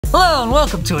Hello and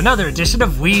welcome to another edition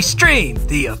of We Stream,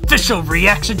 the official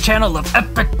reaction channel of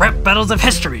epic rap battles of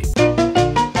history.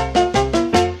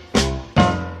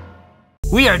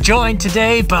 We are joined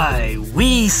today by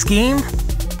Skeem,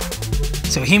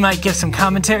 so he might give some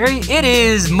commentary. It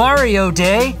is Mario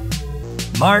Day,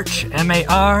 March,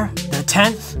 M-A-R, the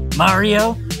 10th,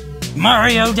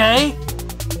 Mario Day.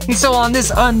 And so on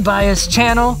this unbiased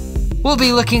channel, we'll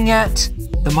be looking at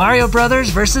the Mario Brothers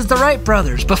versus the Wright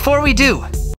Brothers. Before we do,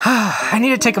 I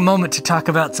need to take a moment to talk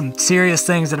about some serious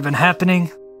things that have been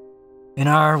happening in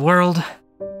our world.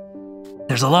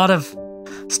 There's a lot of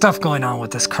stuff going on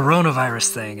with this coronavirus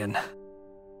thing, and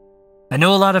I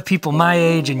know a lot of people my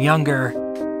age and younger,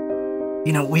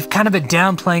 you know, we've kind of been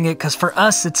downplaying it because for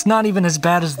us, it's not even as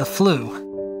bad as the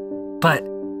flu. But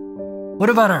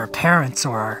what about our parents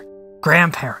or our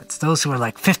grandparents, those who are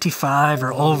like 55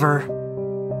 or over?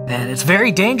 And it's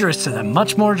very dangerous to them,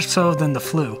 much more so than the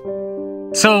flu.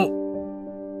 So,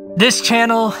 this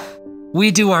channel,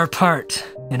 we do our part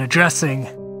in addressing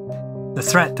the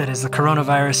threat that is the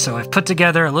coronavirus. So I've put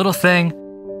together a little thing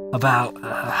about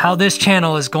how this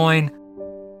channel is going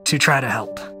to try to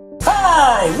help.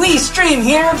 Hi, We Stream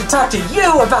here to talk to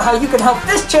you about how you can help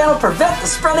this channel prevent the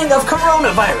spreading of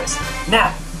coronavirus.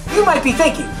 Now, you might be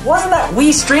thinking, wasn't that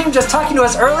We Stream just talking to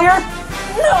us earlier?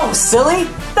 No, silly!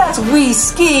 That's We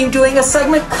Skeem doing a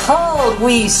segment called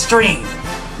We Stream.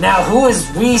 Now, who is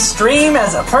We Stream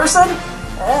as a person?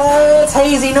 It's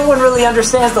hazy, no one really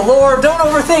understands the lore, don't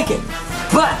overthink it.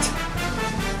 But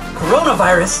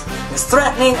coronavirus is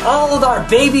threatening all of our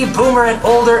baby boomer and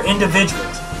older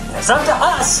individuals. And it's up to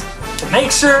us to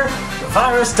make sure the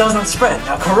virus doesn't spread.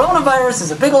 Now, coronavirus is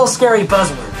a big old scary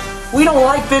buzzword. We don't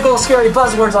like big old scary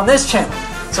buzzwords on this channel,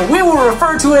 so we will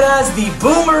refer to it as the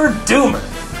Boomer Doomer.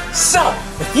 So,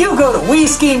 if you go to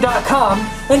WeSkeem.com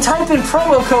and type in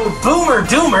promo code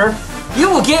BoomerDoomer, you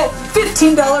will get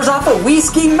 $15 off a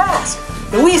WeSkeem mask.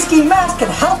 The WeSkeem mask can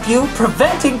help you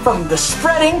preventing from the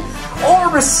spreading or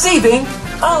receiving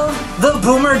of the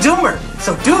Boomer Doomer.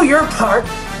 So do your part,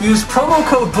 use promo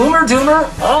code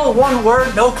BoomerDoomer, all one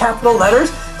word, no capital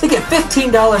letters, to get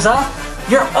 $15 off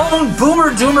your own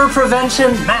Boomer Doomer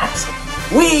prevention mask.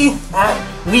 We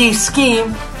at We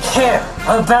Skeem care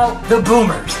about the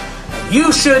boomers. And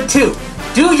you should too.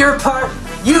 Do your part,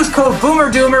 use code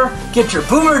BoomerDoomer, get your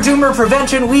Boomer Doomer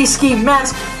prevention We Skeem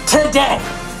mask today.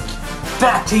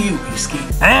 Back to you, We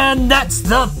Skeem. And that's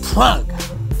the plug.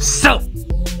 So,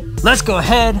 let's go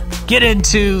ahead, get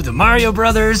into the Mario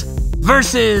Brothers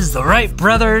versus the Wright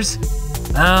Brothers.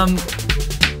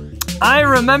 I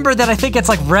remember that I think it's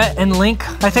like Rhett and Link,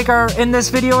 I think, are in this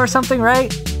video or something,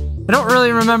 right? I don't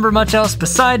really remember much else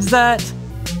besides that.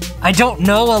 I don't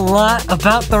know a lot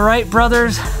about the Wright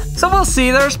Brothers, so we'll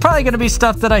see. There's probably going to be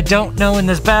stuff that I don't know in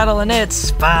this battle, and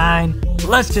it's fine.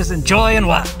 Let's just enjoy and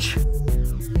watch.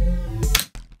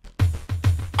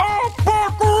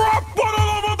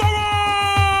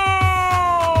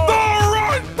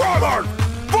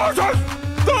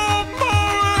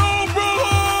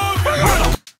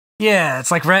 Yeah,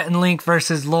 it's like Rhett and Link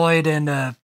versus Lloyd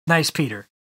and Nice Peter.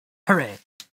 Hooray.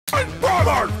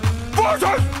 Brothers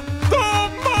versus the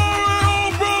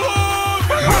Mario Brothers!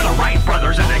 We're the Wright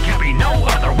Brothers and there can be no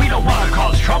other. We don't want to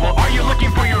cause trouble. Are you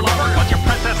looking for your lover? Cause your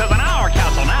princess is in our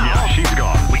castle now. Yeah, she's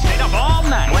gone. We stayed up all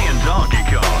night playing Donkey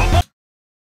Kong.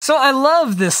 So I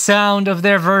love this sound of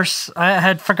their verse. I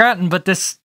had forgotten, but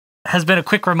this has been a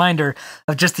quick reminder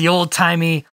of just the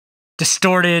old-timey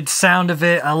distorted sound of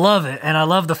it. I love it, and I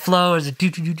love the flow as a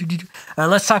do-do-do-do-do.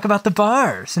 Let's talk about the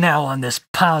bars now on this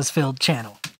pause-filled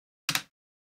channel.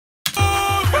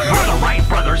 We're the Wright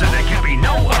Brothers and there can be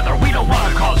no other. We don't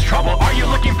want to cause trouble. Are you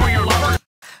looking for your lover?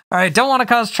 Alright, don't want to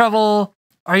cause trouble.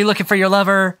 Are you looking for your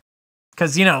lover?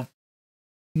 Because, you know,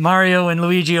 Mario and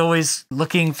Luigi always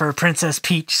looking for Princess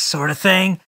Peach sort of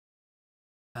thing.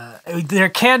 There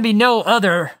can be no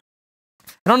other.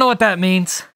 I don't know what that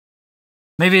means.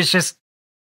 Maybe it's just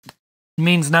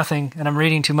means nothing, and I'm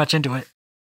reading too much into it.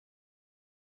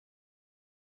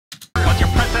 But your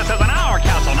princess is in our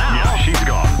castle now. Yeah, she's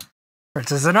gone.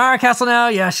 Princess in our castle now.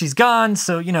 Yeah, she's gone.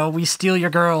 So, you know, we steal your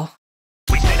girl.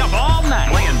 We stayed up all night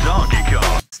playing Donkey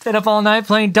Kong. Stayed up all night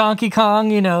playing Donkey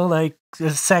Kong, you know, like a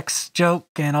sex joke,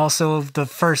 and also the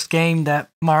first game that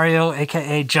Mario,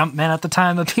 aka Jumpman at the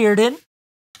time, appeared in.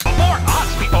 Before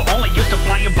us, people only used to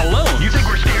fly in balloons. You think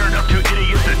we're scared of two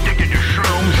idiots addicted to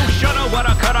shrooms? Who shoulda,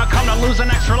 woulda, coulda, come to lose an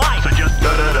extra life? So just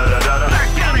da-da-da-da-da-da,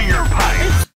 back down in your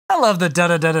pipe. I love the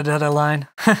da-da-da-da-da line.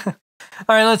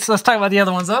 Alright, let's talk about the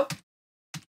other ones, though.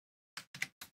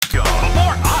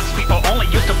 Before us, people only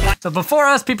used to fly. So before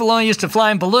us, people only used to fly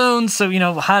in balloons, so, you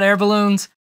know, hot air balloons.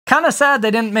 Kind of sad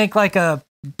they didn't make like a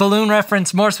balloon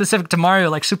reference more specific to Mario,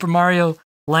 like Super Mario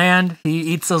Land. He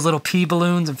eats those little pea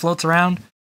balloons and floats around.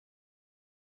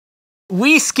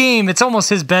 We Skeem, it's almost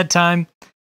his bedtime.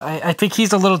 I think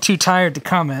he's a little too tired to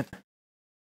comment.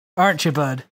 Aren't you,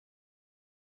 bud?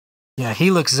 Yeah, he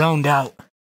looks zoned out.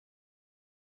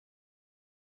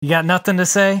 You got nothing to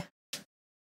say?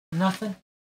 Nothing?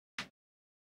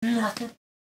 Nothing?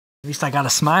 At least I got a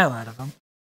smile out of him.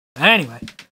 Anyway.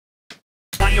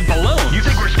 Like a balloon. You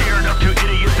think we're scared of two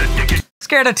idiots addicted?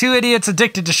 Scared of two idiots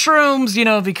addicted to shrooms, you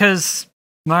know, because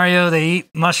Mario, they eat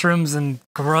mushrooms and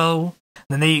grow.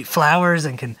 Then they eat flowers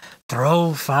and can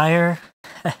throw fire.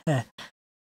 Your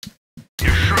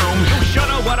shrooms. You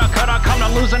shoulda, woulda, coulda come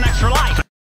to lose an extra life.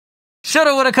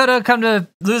 Shoulda, woulda, coulda come to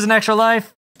lose an extra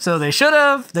life. So they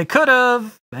should've, they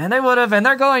could've, and they would've, and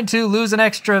they're going to lose an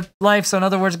extra life. So in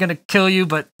other words, gonna kill you,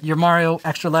 but your Mario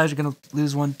extra lives, you're gonna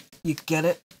lose one. You get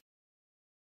it?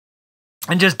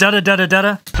 And just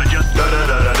da-da-da-da-da-da. So just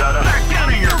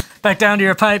da-da-da-da-da. Back down to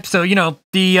your pipe. So, you know,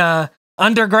 the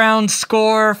underground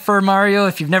score for Mario,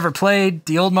 if you've never played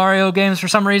the old Mario games for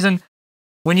some reason,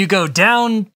 when you go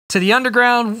down to the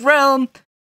underground realm,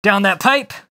 down that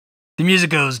pipe, the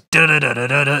music goes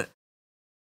da-da-da-da-da-da.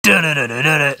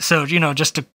 Da-da-da-da-da-da. So, you know,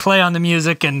 just to play on the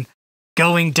music and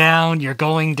going down, you're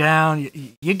going down.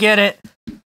 You get it.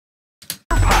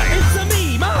 It's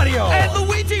me, Mario! And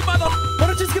Luigi, mother... Why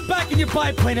don't you just get back in your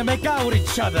biplane and make out with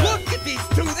each other? Look at these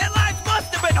two! Their lives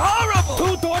must have been horrible!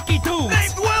 Two dorky dudes!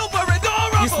 Named Wilbur and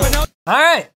horrible!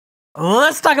 Alright,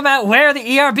 let's talk about where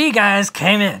the ERB guys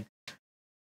came in.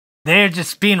 They're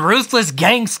just being ruthless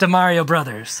gangsta Mario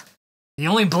brothers. The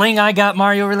only bling I got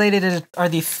Mario related are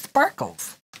the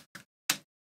sparkles.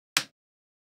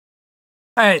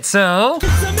 Alright, so...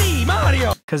 It's me,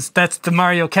 Mario! Because that's the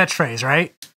Mario catchphrase,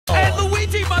 right? And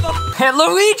Luigi, mother... And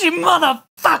Luigi,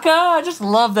 motherfucker! I just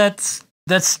love that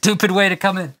stupid way to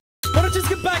come in. Why don't you just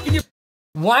get back in your...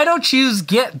 Why don't you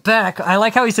get back? I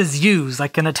like how he says use,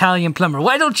 like an Italian plumber.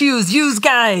 Why don't you use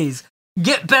guys?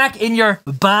 Get back in your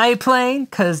biplane?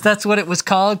 Because that's what it was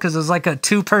called, because it was like a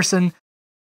two-person...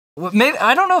 Maybe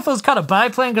I don't know if it was called a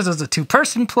biplane because it was a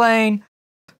two-person plane,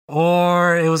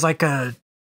 or it was like a...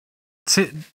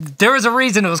 There was a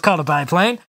reason it was called a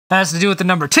biplane. It has to do with the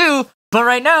number 2, but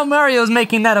right now Mario's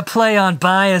making that a play on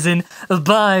bi as in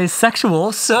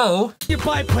bisexual, so... Your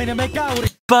biplane and make out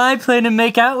with... Biplane and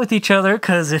make out with each other,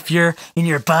 because if you're in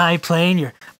your biplane,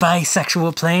 your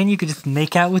bisexual plane, you could just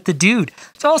make out with the dude.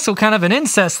 It's also kind of an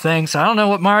incest thing, so I don't know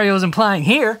what Mario's implying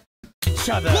here. Each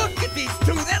other. Look at these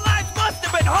two, their lives must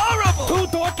have been horrible!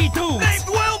 Two dorky dudes! Named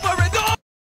Wilbur and horrible!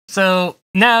 So,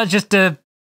 now just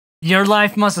your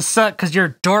life must have sucked because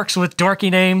you're dorks with dorky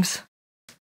names.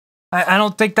 I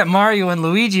don't think that Mario and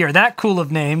Luigi are that cool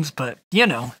of names, but, you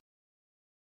know.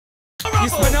 You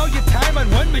spend all your time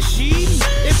on one machine?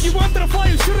 If you wanted to fly,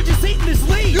 you should have just eaten this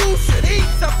leaf! You should eat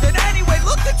something anyway!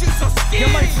 Look at you, so skinny!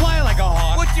 You might fly like a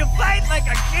hawk! Would you fight like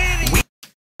a kitty?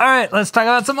 Alright, let's talk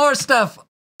about some more stuff.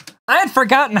 I had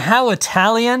forgotten how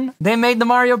Italian they made the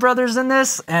Mario Brothers in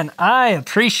this, and I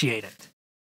appreciate it.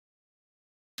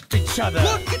 Each other.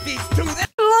 Look at these two!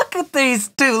 Look at these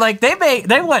two! Like,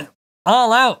 they went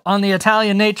all out on the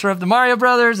Italian nature of the Mario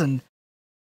Brothers, and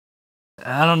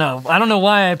I don't know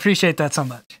why I appreciate that so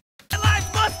much.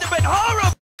 Life must have been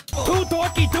horrible. Two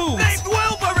dorky dudes named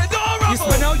Wilbur and horrible. You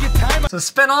spend all your time. So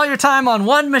spend all your time on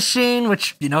one machine,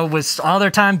 which, you know, was all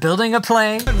their time building a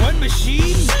plane. On one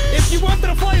machine? If you wanted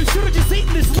to fly, you should have just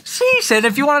eaten this leaf. She said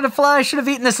if you wanted to fly, you should have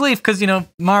eaten this leaf, because, you know,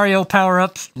 Mario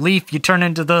power-ups, leaf, you turn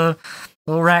into the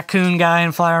little raccoon guy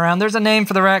and fly around. There's a name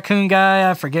for the raccoon guy,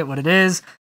 I forget what it is.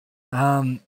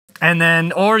 And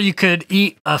then, or you could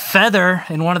eat a feather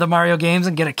in one of the Mario games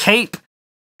and get a cape.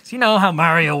 Because you know how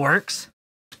Mario works.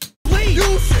 Please.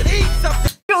 You should eat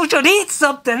something. You should eat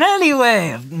something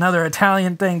anyway. Another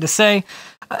Italian thing to say.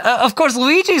 Of course,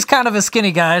 Luigi's kind of a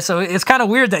skinny guy, so it's kind of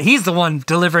weird that he's the one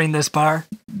delivering this bar.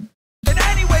 And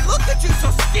anyway, look at you,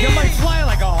 so skinny. You might fly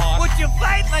like a hawk. Would you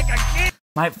fight like a kid?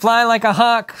 Might fly like a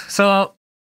hawk. So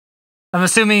I'm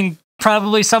assuming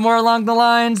probably somewhere along the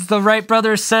lines, the Wright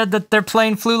brothers said that their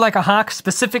plane flew like a hawk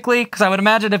specifically, because I would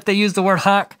imagine if they use the word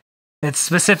hawk, it's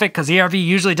specific, because ERV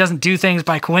usually doesn't do things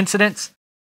by coincidence.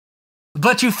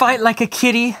 But you fight like a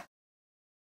kitty.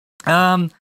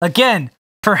 Again,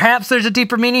 perhaps there's a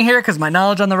deeper meaning here, because my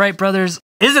knowledge on the Wright brothers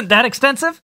isn't that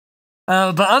extensive.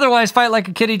 But otherwise, fight like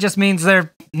a kitty just means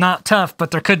they're not tough, but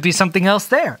there could be something else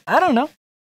there. I don't know.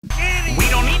 We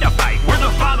don't need to fight. We're the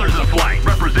fathers of flight,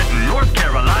 representing North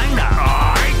Carolina.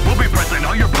 Alright, we'll be pressing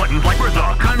all your buttons like we're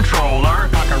the controller.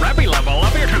 Fucker, every level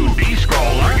of your 2D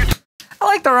scroller. I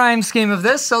like the rhyme scheme of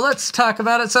this, so let's talk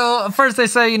about it. So first they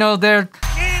say, you know, we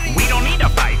don't need to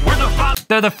fight.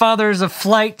 they're the fathers of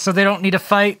flight, so they don't need to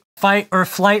fight or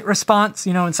flight response.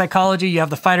 You know, in psychology, you have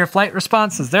the fight or flight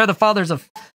responses. They're the fathers of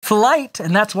flight,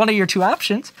 and that's one of your two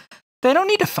options. They don't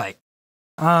need to fight.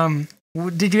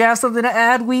 Did you have something to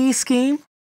add, wee Skeem?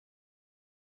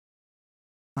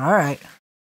 All right.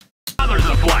 Fathers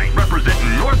of flight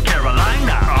representing North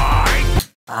Carolina.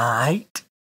 Alright.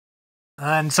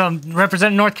 And so I'm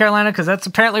representing North Carolina because that's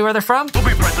apparently where they're from. We'll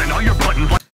be pressing all your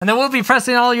buttons. And then we'll be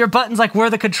pressing all your buttons like we're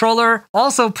the controller.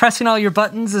 Also, pressing all your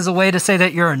buttons is a way to say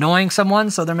that you're annoying someone,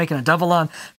 so they're making a double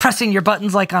on pressing your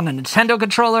buttons like on a Nintendo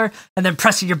controller, and then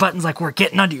pressing your buttons like we're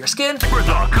getting under your skin. We're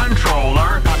the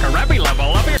controller. Conquer every level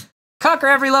of your... Conquer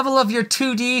every level of your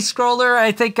 2D scroller.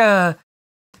 I think,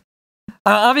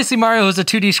 obviously Mario is a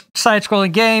 2D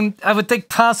side-scrolling game. I would think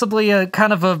possibly a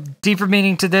kind of a deeper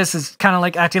meaning to this is kind of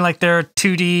like acting like they're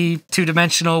 2D,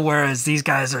 two-dimensional, whereas these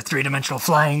guys are three-dimensional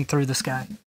flying through the sky.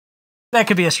 That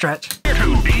could be a stretch.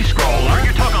 2D scroller.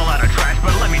 You talk a lot of trash,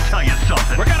 but let me tell you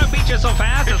something. We're gonna beat you so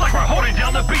fast, it's like we're holding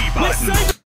down the B button.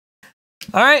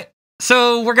 Alright,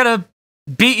 so we're gonna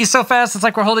beat you so fast, it's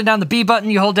like we're holding down the B button.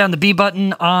 You hold down the B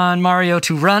button on Mario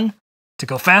to run, to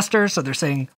go faster. So they're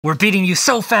saying, we're beating you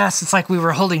so fast, it's like we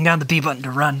were holding down the B button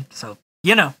to run. So,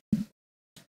 you know.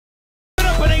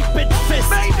 Knock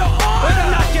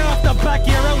you off the back of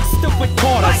your own stupid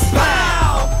quarters.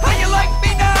 Bow! How you like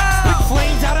me now? Spit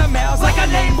flames out of mouths like a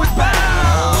name was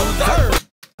Bow.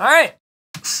 Alright,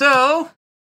 so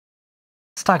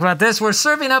let's talk about this. We're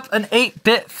serving up an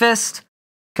 8-bit fist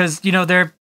because, you know,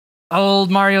 their old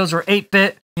Marios were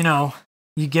 8-bit. You know,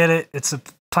 you get it. It's a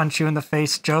punch you in the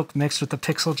face joke mixed with the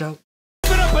pixel joke.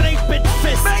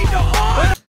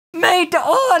 Made to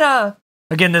order!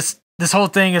 Again, this whole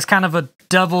thing is kind of a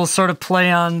double sort of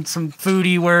play on some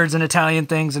foodie words and Italian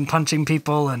things and punching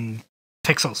people and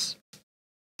pixels.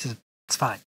 It's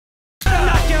fine.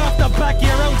 Knock you off the back of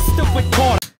your own stupid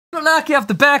quarters. It'll knock you off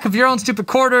the back of your own stupid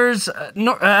quarters.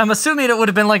 I'm assuming it would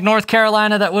have been like North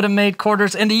Carolina that would have made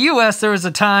quarters. In the U.S., there was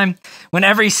a time when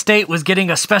every state was getting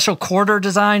a special quarter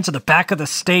design. So the back of the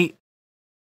state,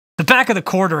 the back of the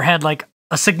quarter had like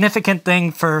a significant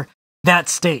thing for that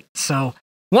state. So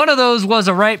one of those was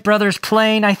a Wright brothers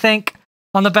plane, I think,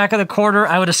 on the back of the quarter.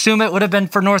 I would assume it would have been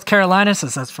for North Carolina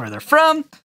since that's where they're from.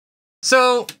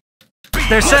 So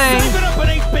they're saying...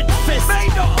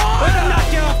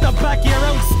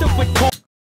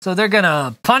 So they're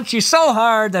gonna punch you so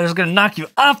hard that it's gonna knock you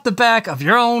off the back of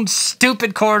your own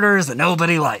stupid quarters that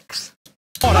nobody likes.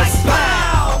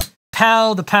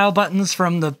 POW, the POW buttons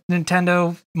from the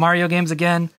Nintendo Mario games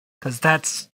again, because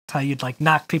that's how you'd like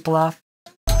knock people off.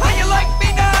 How you like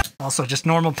me now? Also just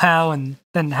normal POW, and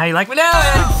then how you like me now?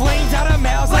 Spitting flames out of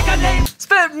mouths like a name.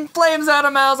 Spitting flames out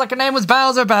of mouths like a name was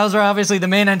Bowser. Bowser, obviously the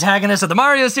main antagonist of the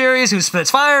Mario series, who spits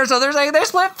fire, so they're saying they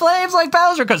split flames like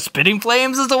Bowser, because spitting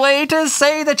flames is a way to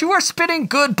say that you are spitting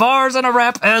good bars in a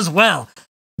rap as well.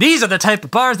 These are the type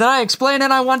of bars that I explain,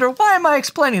 and I wonder, why am I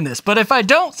explaining this? But if I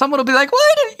don't, someone will be like,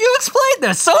 why didn't you explain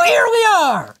this? So here we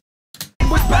are!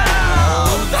 With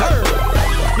Bowser,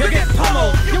 you get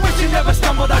pummeled. You wish you never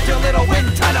stumbled out your little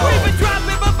wind tunnel. We've been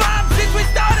dropping bombs since we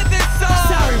started this song.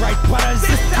 Sorry, Wright brothers,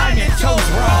 this time you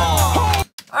chose wrong.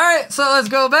 Alright, so let's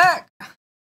go back.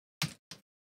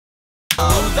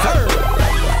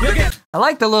 I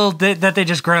like the little that they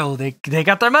just grow. They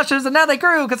got their mushrooms and now they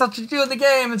grew because that's what you do in the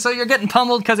game. And so you're getting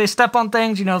pummeled because they step on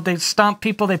things. You know, they stomp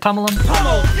people, they pummel them.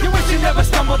 Pummeled. You wish you never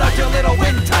stumbled out your little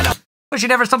wind tunnel. Wish you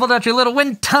never stumbled out your little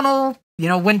wind tunnel. You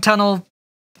know, wind tunnel,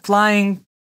 flying.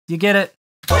 You get it.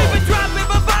 We've been dropping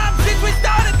bombs since we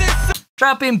started this song.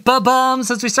 Dropping bombs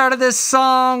since we started this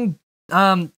song.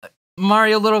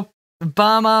 Mario little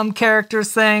bomb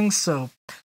characters things. So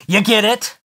you get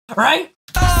it, right?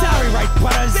 Sorry, Wright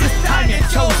brothers, this time you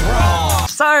chose wrong.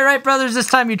 Sorry, Wright brothers, this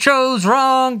time you chose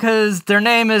wrong because their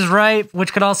name is Wright,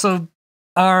 which could also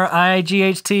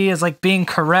R-I-G-H-T as like being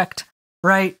correct,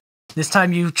 right? This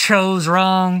time you chose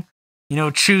wrong. You know,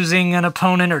 choosing an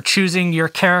opponent or choosing your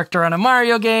character on a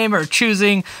Mario game or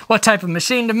choosing what type of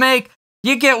machine to make.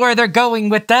 You get where they're going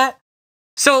with that.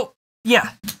 So,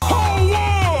 yeah.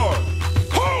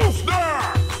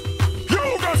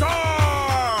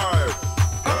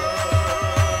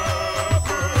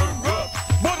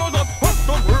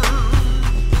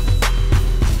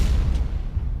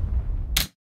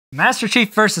 Master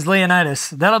Chief versus Leonidas.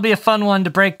 That'll be a fun one to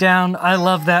break down. I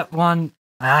love that one.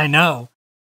 I know.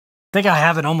 I think I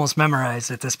have it almost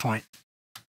memorized at this point.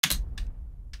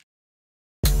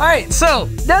 Alright, so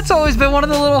that's always been one of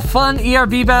the little fun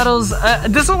ERB battles.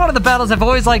 This is one of the battles I've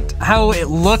always liked how it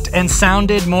looked and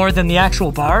sounded more than the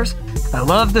actual bars. I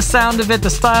love the sound of it, the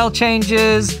style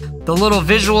changes, the little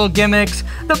visual gimmicks,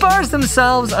 the bars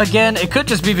themselves, again, it could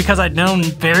just be because I'd known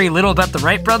very little about the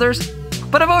Wright brothers,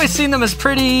 but I've always seen them as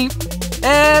pretty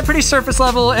surface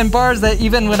level, and bars that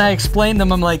even when I explained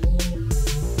them, I'm like,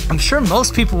 I'm sure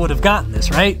most people would have gotten this,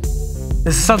 right?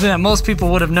 This is something that most people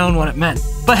would have known what it meant.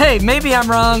 But hey, maybe I'm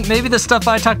wrong. Maybe the stuff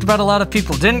I talked about a lot of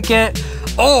people didn't get,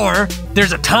 or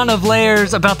there's a ton of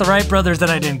layers about the Wright brothers that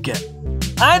I didn't get.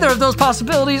 Either of those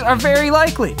possibilities are very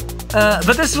likely.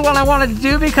 But this is what I wanted to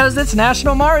do because it's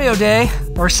National Mario Day,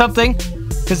 or something,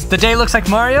 because the day looks like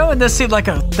Mario, and this seemed like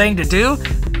a thing to do.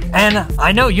 And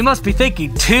I know you must be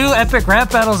thinking, 2 epic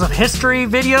rap battles of history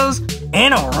videos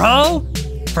in a row?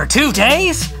 For 2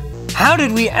 days? How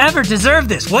did we ever deserve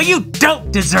this? Well, you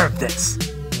don't deserve this.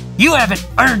 You haven't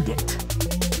earned it.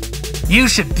 You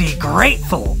should be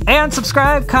grateful. And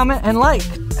subscribe, comment, and like.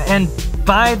 And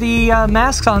buy the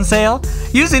masks on sale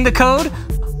using the code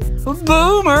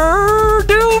BOOMERDOOMER,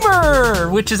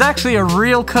 which is actually a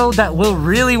real code that will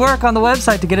really work on the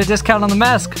website to get a discount on the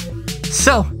mask.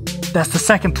 So, that's the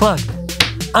second plug.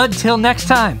 Until next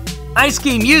time, I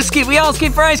scheme, you scheme, we all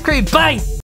scheme for ice cream. Bye!